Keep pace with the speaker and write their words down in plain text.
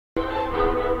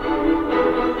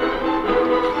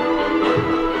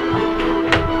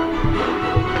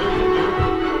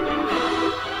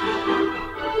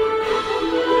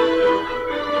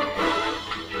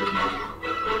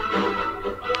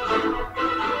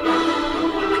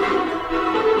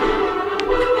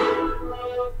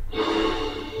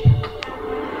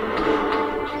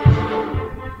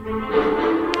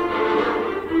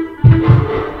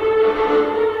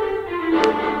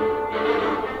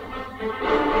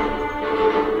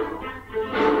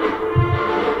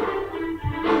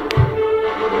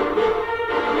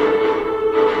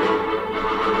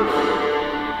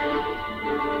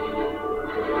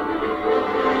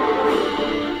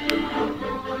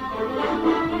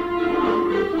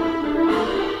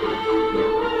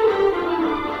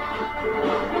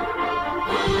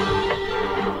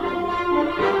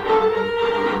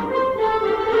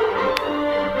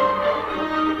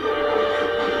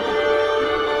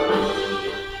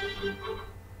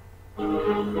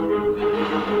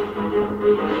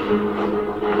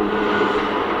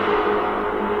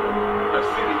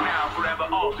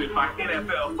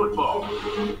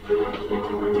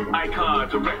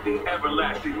Icons erecting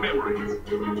everlasting memories.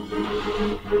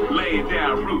 Laying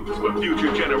down roots for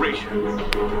future generations. This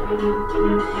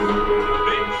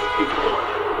is Florida.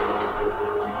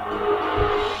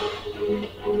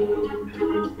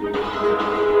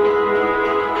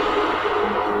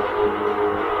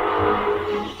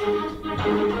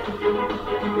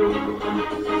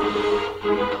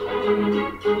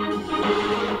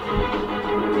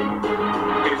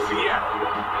 In Seattle,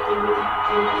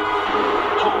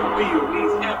 home field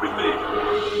means everything.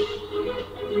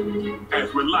 As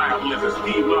reliable as a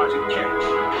Steve Largent catch,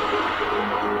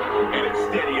 and as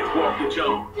steady as Walter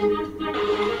Jones,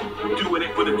 doing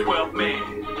it for the 12th man.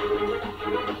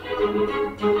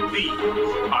 These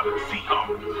are the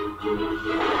Seahawks.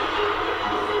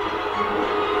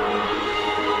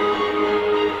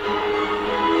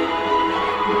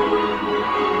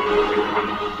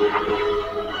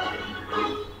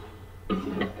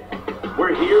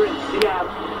 We're here in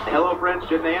Seattle. Hello, friends.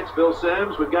 Jim Nance, Bill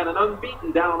Sims. We've got an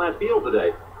unbeaten down on that field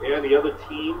today. And the other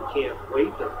team can't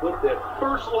wait to put that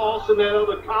first loss in that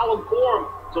other column for them.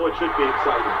 So it should be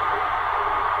exciting.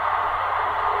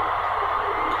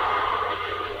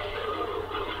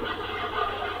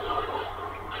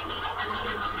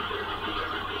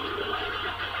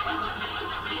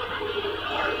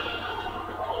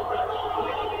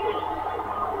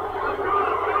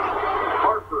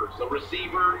 The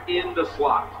receiver in the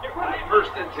slot.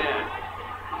 First and 10.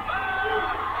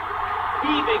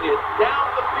 Heaving it down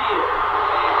the field.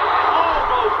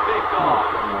 Almost picked off.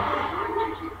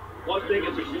 One thing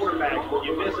as a quarterback, when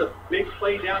you miss a big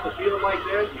play down the field like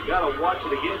that, you got to watch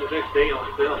it again the next day on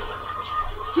film.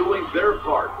 Doing their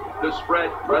part to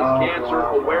spread breast cancer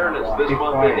awareness this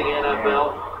month in the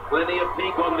NFL. Plenty of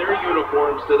pink on their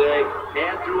uniforms today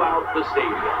and throughout the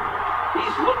stadium.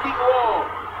 He's looking long.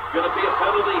 Going to be a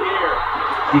penalty here.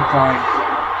 Decline.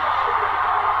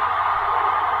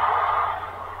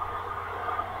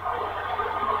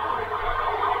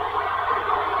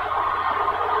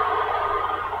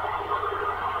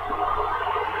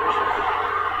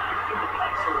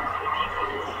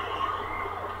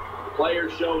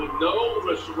 Players showing no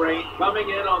restraint coming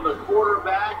in on the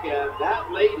quarterback, and that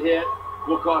late hit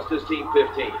will cost his team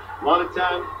 15. A lot of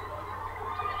time.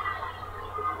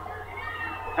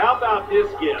 How about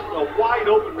this gift? A wide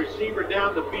open receiver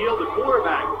down the field. The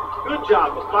quarterback, good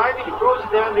job of finding. He throws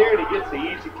it down there and he gets the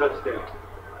easy touchdown.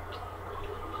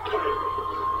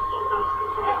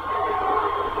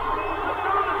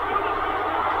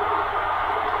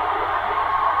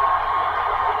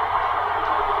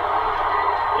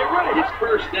 It's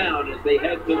first down as they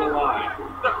head to the line.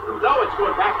 No, it's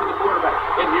going back to the quarterback.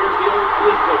 And here's the old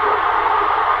flea flicker.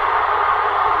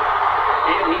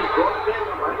 And he's brought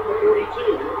down right at the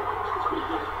 42.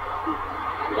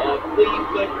 A flea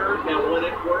flicker, and when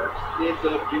it works, it's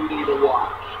a beauty to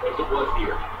watch, as it was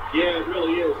here. Yeah, it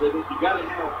really is. And you got to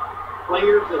have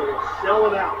players that will sell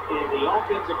it out. And the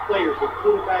offensive players, the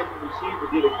quarterback and receiver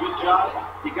did a good job.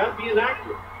 You got to be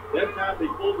inactive. That time they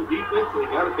pulled the defense and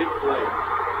they got a big play.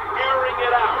 Airing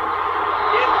it out.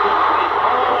 Incomplete.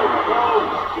 Oh,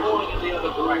 going in the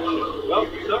other direction. Well,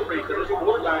 for some reason, this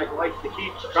quarterback likes to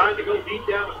keep trying to go deep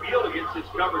down the field against his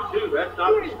cover two. That's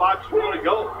not the spot you want to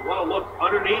go. You want to look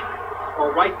underneath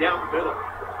or right down the middle.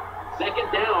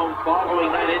 Second down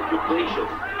following that incompletion.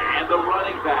 And the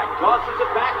running back tosses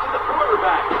it back to the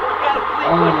quarterback. Got a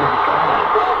flea flicker. That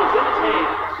ball was in his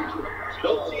hands.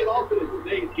 Don't see it often in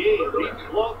today's game. These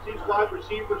gloves, these wide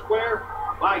receivers wear,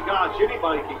 my gosh,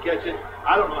 anybody can catch it.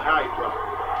 I don't know how he dropped it.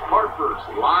 Harper's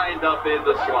lined up in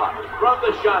the slot from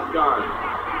the shotgun.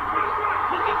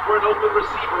 Looking for an open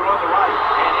receiver on the right.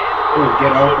 And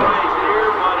get open. There,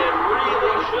 but it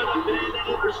really should have been an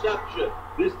interception.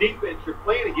 This defense you're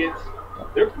playing against,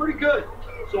 they're pretty good.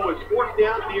 So it's fourth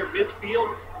down near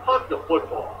midfield. Punt the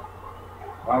football.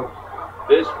 Wow.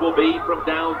 This will be from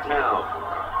downtown.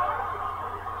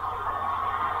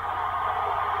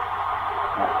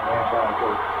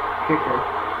 Kicker.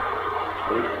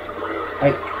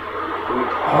 Hey.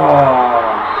 Oh.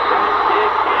 That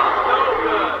kick is no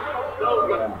good. No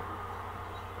good.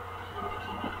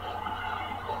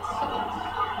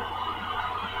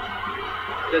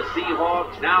 The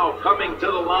Seahawks now coming to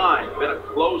the line. Been a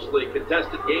closely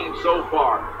contested game so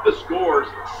far. The score's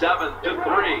 7-3.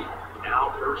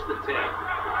 Now first and 10.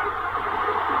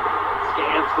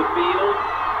 Scans the field.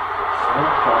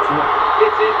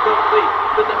 It's incomplete.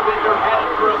 The defender had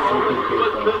it for a moment,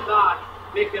 but could not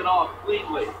pick it off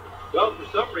cleanly. Well, for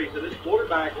some reason, this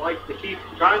quarterback likes to keep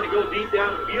trying to go deep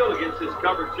down the field against his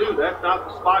cover two. That's not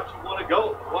the spot you want to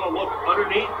go. You want to look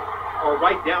underneath or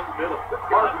right down the middle.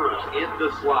 Harper's in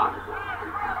the slot.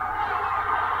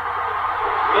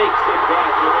 Makes the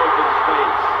catch in open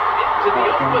space. Into the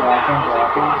open now as he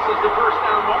crosses the first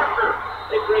down marker.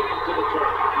 They bring him to the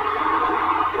turf.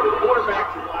 The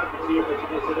quarterbacks and wide receivers in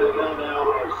this NFL now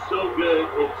are so good.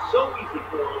 It's so easy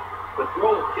for them to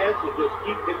throw and catch and just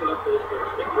keep picking up those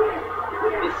first downs.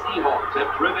 The Seahawks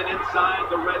have driven inside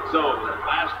the red zone.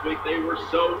 Last week they were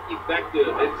so effective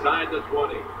inside the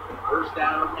 20. First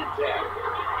down and 10.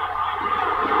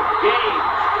 Gains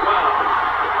 12.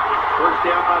 First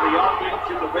down by the offense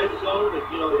in the red zone, and if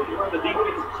you're on the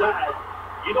defensive side,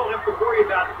 you don't have to worry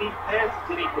about deep passes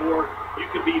anymore. You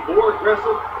can be more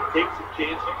aggressive and take some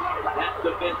chances. That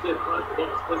defensive front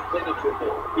looks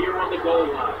impenetrable here on the goal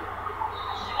line.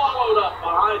 Swallowed up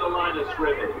behind the line of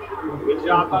scrimmage. Good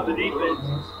job by the defense.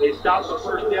 They stopped the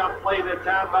first down play that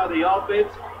time by the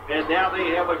offense, and now they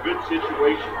have a good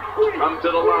situation. Come to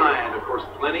the line. Of course,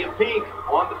 plenty of pink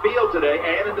on the field today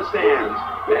and in the stands.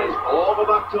 As all of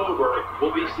October,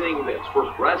 we'll be seeing this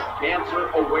for Breast Cancer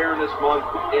Awareness Month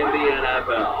in the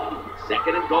NFL.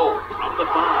 Second and goal from the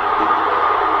 5.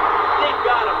 They've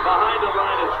got him behind the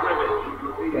line of scrimmage.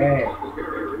 Yeah.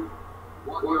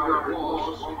 1 yard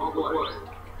loss on the play.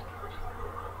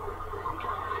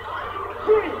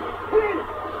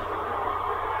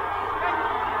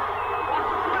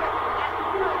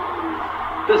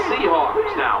 The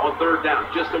Seahawks now on third down.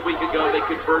 Just a week ago, they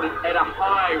converted at a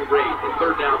high rate in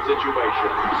third down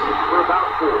situations. For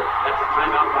about 4. That's a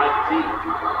timeout by the team.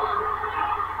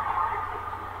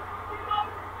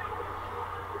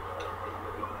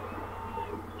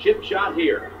 Chip shot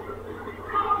here.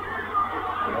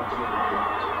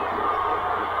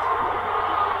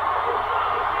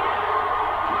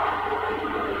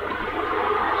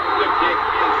 The kick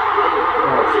is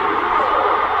through.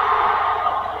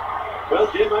 Well,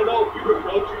 Jim, I know if you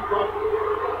approach you properly.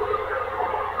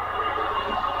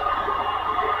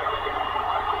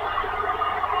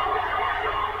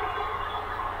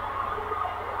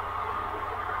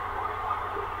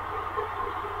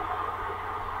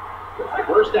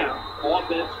 First down,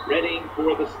 offense readying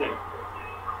for the snap.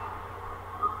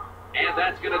 And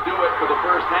that's going to do it for the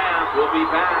first half. We'll be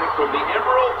back from the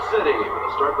Emerald City to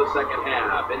start the second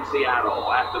half in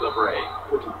Seattle after the break,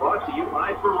 which is brought to you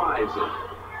by Verizon.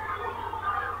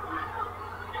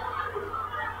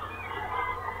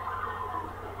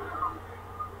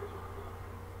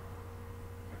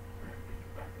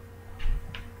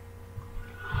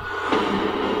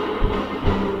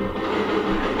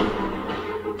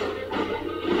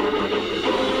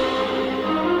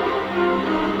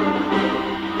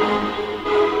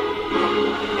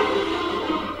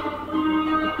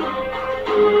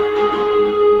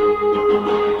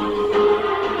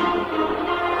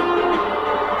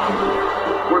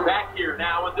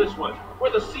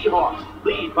 Where the Seahawks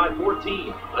lead by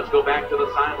 14. Let's go back to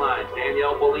the sidelines.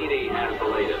 Danielle Bellini has the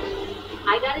latest.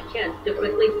 I got a chance to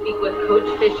quickly speak with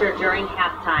Coach Fisher during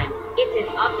halftime. It's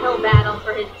an uphill battle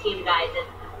for his team, guys.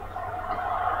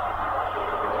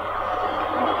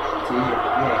 It's easier.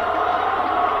 Yeah.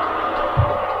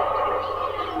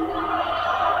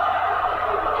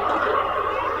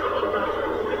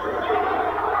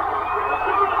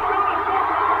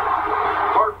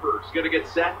 Going to get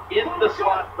set in the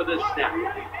slot for this snap.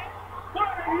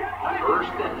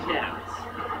 First and 10.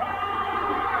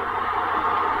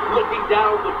 Looking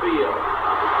down the field.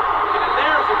 And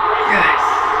there's a great Yes.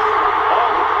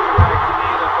 All the quarterbacks in the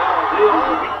NFL, they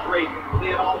all be great.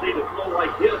 They all need to flow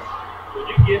like this. When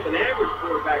you give an average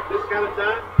quarterback this kind of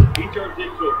time, he turns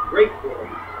into a great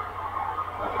quarterback.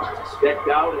 Decked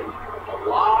out in a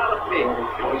lot of pink.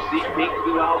 We see pink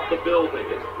throughout the building.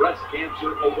 It's Breast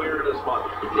Cancer Awareness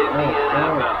Month in the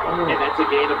NFL. And that's a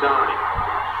gain of 9.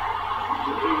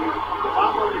 If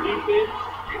I'm on the defense,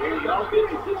 and the offense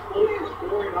is this close to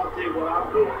scoring, I'll tell you what I'm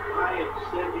doing. I am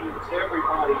sending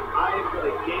everybody. I am going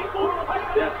to gamble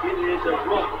that it is a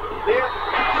run. There,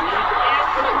 and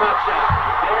for the touchdown.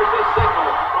 There's the signal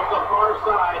from the far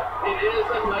side. It is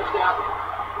a touchdown.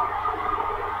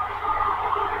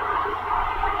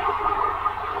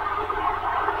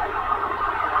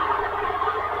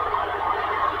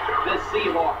 The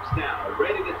Seahawks now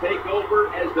ready to take over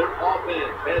as their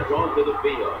offense heads onto the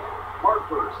field.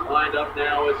 Harper's lined up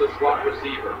now as a slot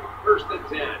receiver. First and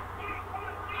 10.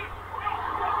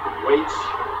 Waits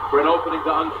for an opening to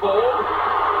unfold.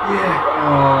 Yeah.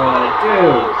 But it Oh,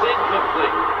 dude. falls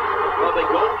incomplete. Well, they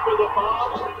go for the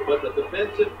bomb, but the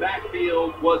defensive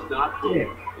backfield was not good.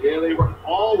 Yeah, they were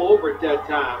all over at that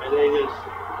time, and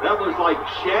that was like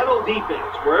shadow defense.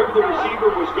 Wherever the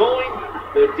receiver was going,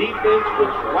 the defense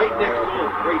was right next to him.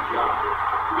 Great job.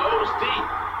 Goes deep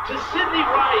to Sidney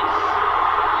Rice.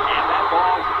 And that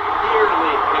ball's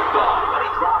nearly picked off, but he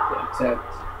dropped it. Set.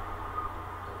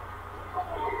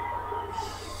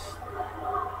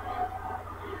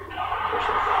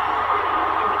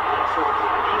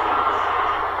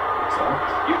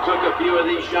 Few of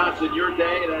these shots in your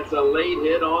day, that's a late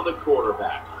hit on the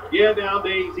quarterback. Yeah,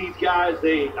 nowadays these guys,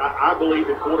 I believe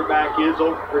the quarterback is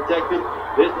overprotected.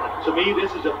 To me, this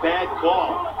is a bad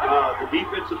call. The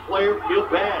defensive player feels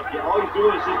bad. Yeah, all he's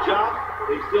doing is his job.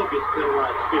 He still gets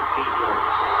penalized 15 yards.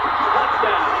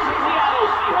 Touchdown, Seattle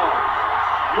Seahawks.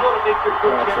 You want to make your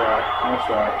coach That's right. That's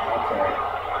right. That's right.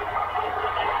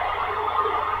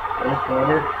 Fourth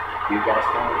quarter, you guys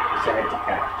don't decide to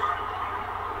catch.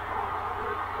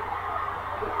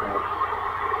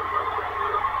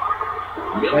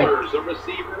 Miller's a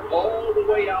receiver all the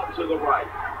way out to the right.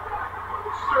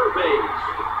 Surveys.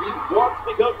 He wants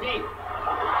to go deep.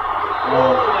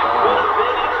 Oh, that could have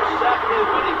been intercepted,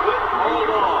 but he couldn't hold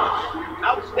on.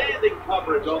 Outstanding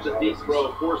coverage on the deep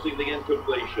throw, forcing the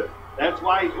incompletion. That's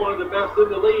why he's one of the best in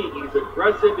the league. He's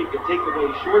aggressive. He can take away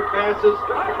short passes,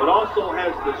 but also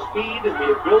has the speed and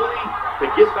the ability to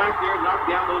get back there and knock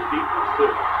down those deep ones too.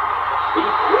 He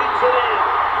brings it in.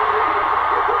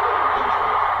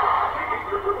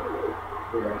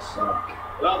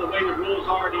 Well, the way the rules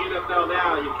are in the NFL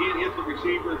now, you can't hit the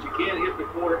receivers, you can't hit the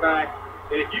quarterback.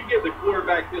 And if you give the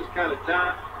quarterback this kind of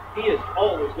time, he is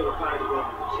always going to find a way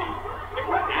to receive.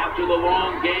 After the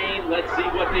long game, let's see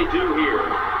what they do here.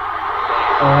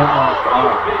 Oh my God.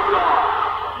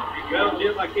 Well,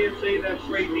 Jim, I can't say that's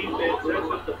great defense. That's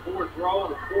just a poor throw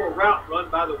and a poor route run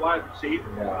by the wide receiver.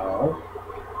 No.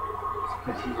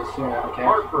 Because he just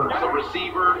Harper's a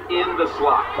receiver in the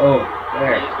slot. Oh,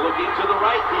 there. He's looking to the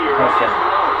right here. Touchdown.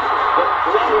 The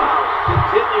blowout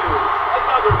continues.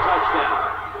 Another touchdown.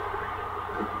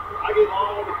 I get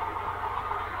all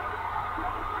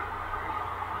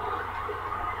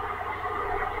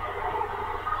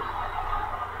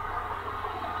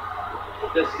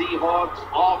the Seahawks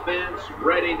offense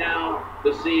ready now to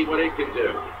see what it can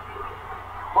do.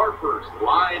 Harper's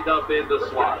lined up in the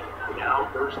slot.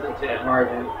 Now 1st and 10.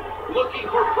 Marvin. Looking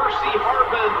for Percy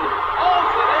Harvin.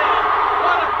 Hauls it in.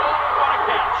 What a goal, what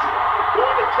a catch.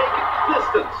 Going to take it the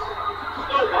distance.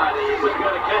 Nobody was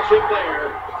going to catch him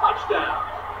there. Touchdown.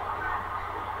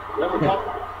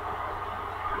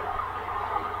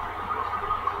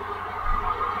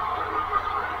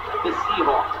 The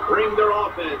Seahawks bring their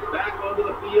offense back onto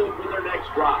the field for their next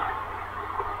drive.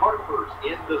 Harper's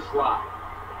in the slot.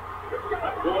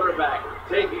 A quarterback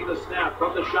taking the snap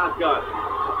from the shotgun.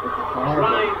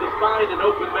 Trying to find an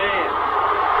open man.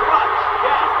 Watch,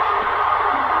 catch.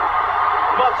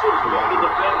 Muscles through the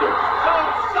defender. So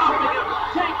stopping him,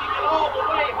 taking it all the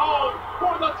way home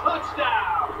for the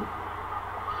touchdown.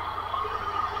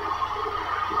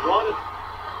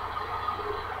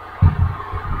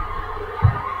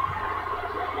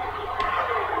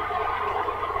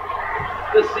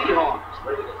 The Seahawks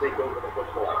ready to take over the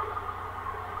football.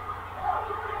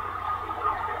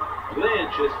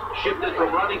 Lynch is shifted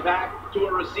from running back to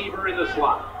a receiver in the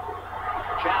slot.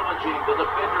 Challenging the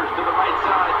defenders to the right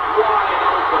side. Wide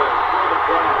open for the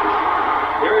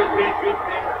crash. There has been good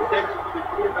pass protection for the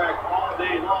quarterback all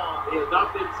day long. He has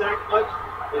not been sacked much,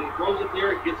 but he throws it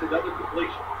there and gets another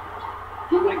completion.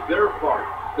 Doing their part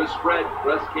to spread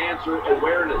breast cancer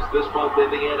awareness this month in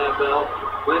the NFL.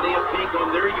 Plenty of pink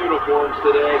on their uniforms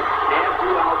today and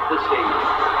throughout